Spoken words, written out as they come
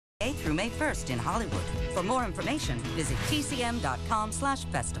today through May 1st in Hollywood. For more information, visit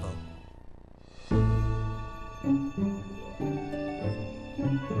tcm.com/festival.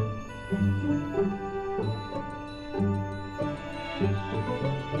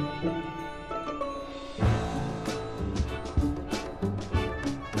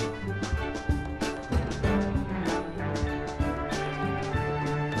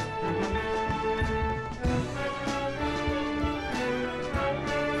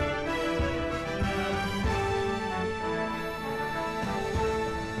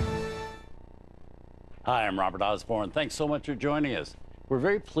 Hi, I'm Robert Osborne. Thanks so much for joining us. We're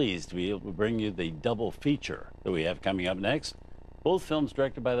very pleased to be able to bring you the double feature that we have coming up next. Both films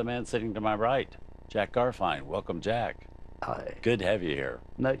directed by the man sitting to my right, Jack Garfein. Welcome, Jack. Hi. Good to have you here.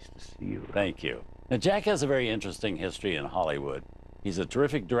 Nice to see you. Thank you. Now, Jack has a very interesting history in Hollywood. He's a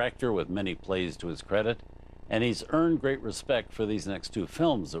terrific director with many plays to his credit, and he's earned great respect for these next two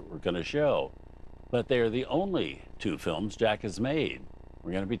films that we're going to show. But they are the only two films Jack has made.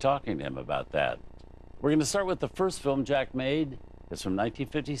 We're going to be talking to him about that. We're going to start with the first film Jack made. It's from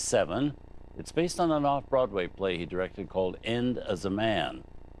 1957. It's based on an off-Broadway play he directed called End as a Man.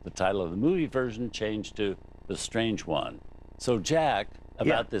 The title of the movie version changed to The Strange One. So Jack,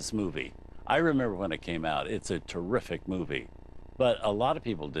 about this movie, I remember when it came out. It's a terrific movie, but a lot of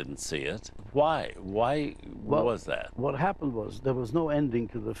people didn't see it. Why? Why was that? What happened was there was no ending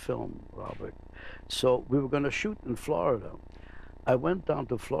to the film, Robert. So we were going to shoot in Florida. I went down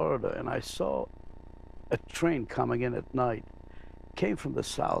to Florida and I saw a train coming in at night. Came from the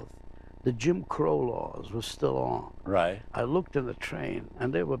south. The Jim Crow laws were still on. Right. I looked in the train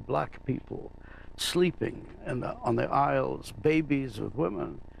and there were black people sleeping on the aisles, babies with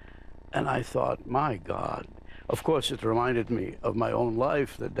women. And I thought, my God. Of course, it reminded me of my own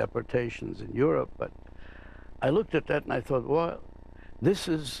life, the deportations in Europe. But I looked at that and I thought, well, this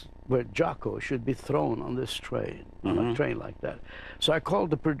is where Jocko should be thrown on this train, on a train like that. So I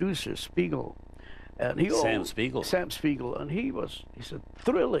called the producer, Spiegel. And Sam Spiegel. Sam Spiegel, and he said,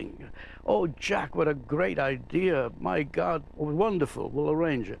 thrilling. Oh, Jack, what a great idea. My God, wonderful, we'll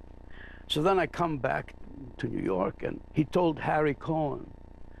arrange it. So then I come back to New York, and he told Harry Cohen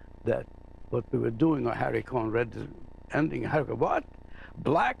that what we were doing, or Harry Cohen read the ending. Harry Cohen, what?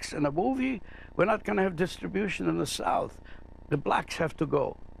 Blacks in a movie? We're not going to have distribution in the South. The blacks have to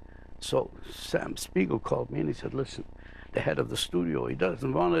go. So Sam Spiegel called me, and he said, listen, the head of the studio, he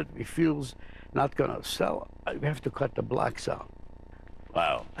doesn't want it. He feels not going to sell. We have to cut the blacks out.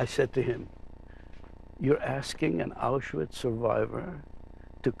 Wow. I said to him, you're asking an Auschwitz survivor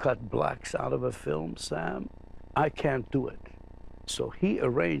to cut blacks out of a film, Sam? I can't do it. So he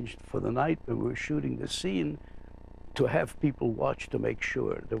arranged for the night when we were shooting the scene to have people watch to make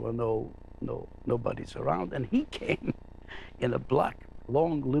sure there were nobody's around. And he came in a black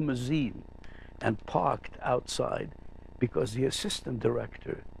long limousine and parked outside because the assistant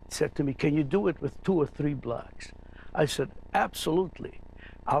director said to me, can you do it with 2 or 3 blacks? I said, absolutely.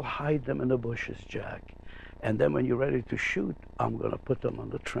 I'll hide them in the bushes, Jack. And then when you're ready to shoot, I'm going to put them on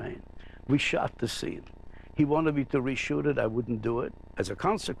the train. We shot the scene. He wanted me to reshoot it. I wouldn't do it. As a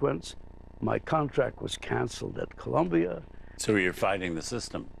consequence, my contract was canceled at Columbia. So you're fighting the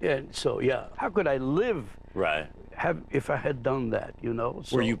system. Yeah. So, yeah. How could I live if I had done that, you know?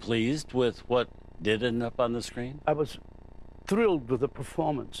 So, were you pleased with what did end up on the screen? I was thrilled with the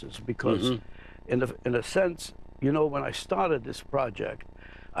performances because in a sense, you know, when I started this project,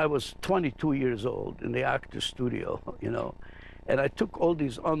 I was 22 years old in the actor's studio, you know, and I took all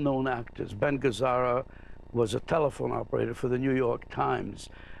these unknown actors. Ben Gazzara was a telephone operator for the New York Times.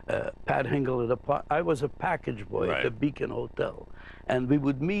 Pat Hingle, I was a package boy at the Beacon Hotel. And we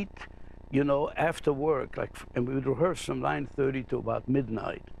would meet, you know, after work, and we would rehearse from 9:30 to about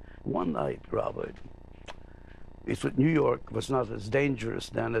midnight. One night, Robert, New York was not as dangerous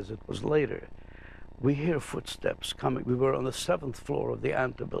then as it was later. We hear footsteps coming. We were on the 7th floor of the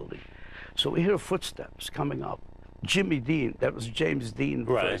Anta building. So we hear footsteps coming up. Jimmy Dean, that was James Dean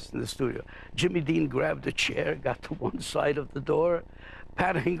first in the studio. Jimmy Dean grabbed a chair, got to one side of the door.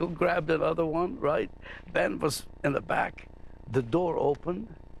 Pat Hingle grabbed another one, right? Ben was in the back. The door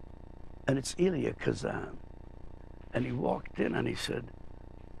opened, and it's Elia Kazan. And he walked in and he said,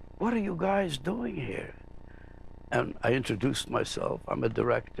 what are you guys doing here? And I introduced myself. I'm a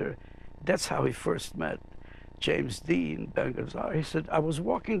director. That's how he first met James Dean, Ben Gazzara. He said, I was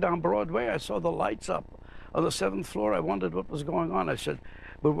walking down Broadway. I saw the lights up on the 7th floor. I wondered what was going on. I said,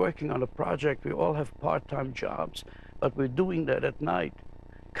 we're working on a project. We all have part-time jobs, but we're doing that at night.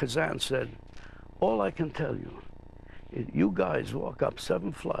 Kazan said, all I can tell you is you guys walk up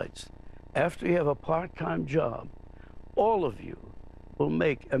 7 flights. After you have a part-time job, all of you will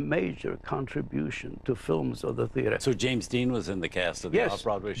make a major contribution to films of the theater. So James Dean was in the cast of the Yes,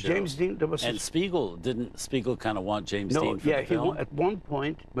 off-Broadway show? James Dean, there was And didn't Spiegel kind of want James Dean for yeah, the film? at one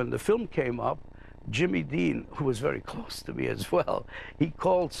point, when the film came up, Jimmy Dean, who was very close to me as well, he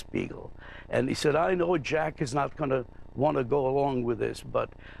called Spiegel, and he said, I know Jack is not going to want to go along with this,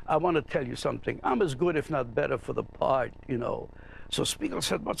 but I want to tell you something. I'm as good, if not better, for the part, you know. So Spiegel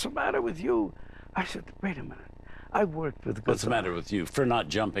said, what's the matter with you? I said, wait a minute. I worked with... What's the matter with you for not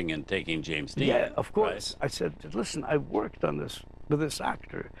jumping and taking James Dean? Yeah, of course. Right? I said, listen, I worked on this with this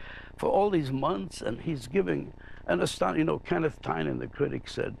actor for all these months, and he's giving an astounding... You know, Kenneth Tynan, the critic,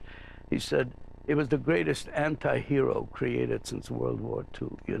 said, he said, it was the greatest anti-hero created since World War II,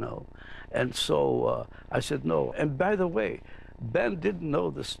 you know. And so I said, no. And by the way, Ben didn't know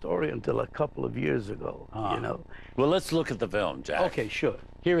the story until a couple of years ago, you know. Well, let's look at the film, Jack. Okay, sure.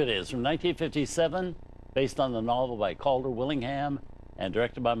 Here it is, from 1957, based on the novel by Calder Willingham and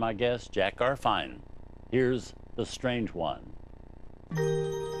directed by my guest, Jack Garfein. Here's The Strange One.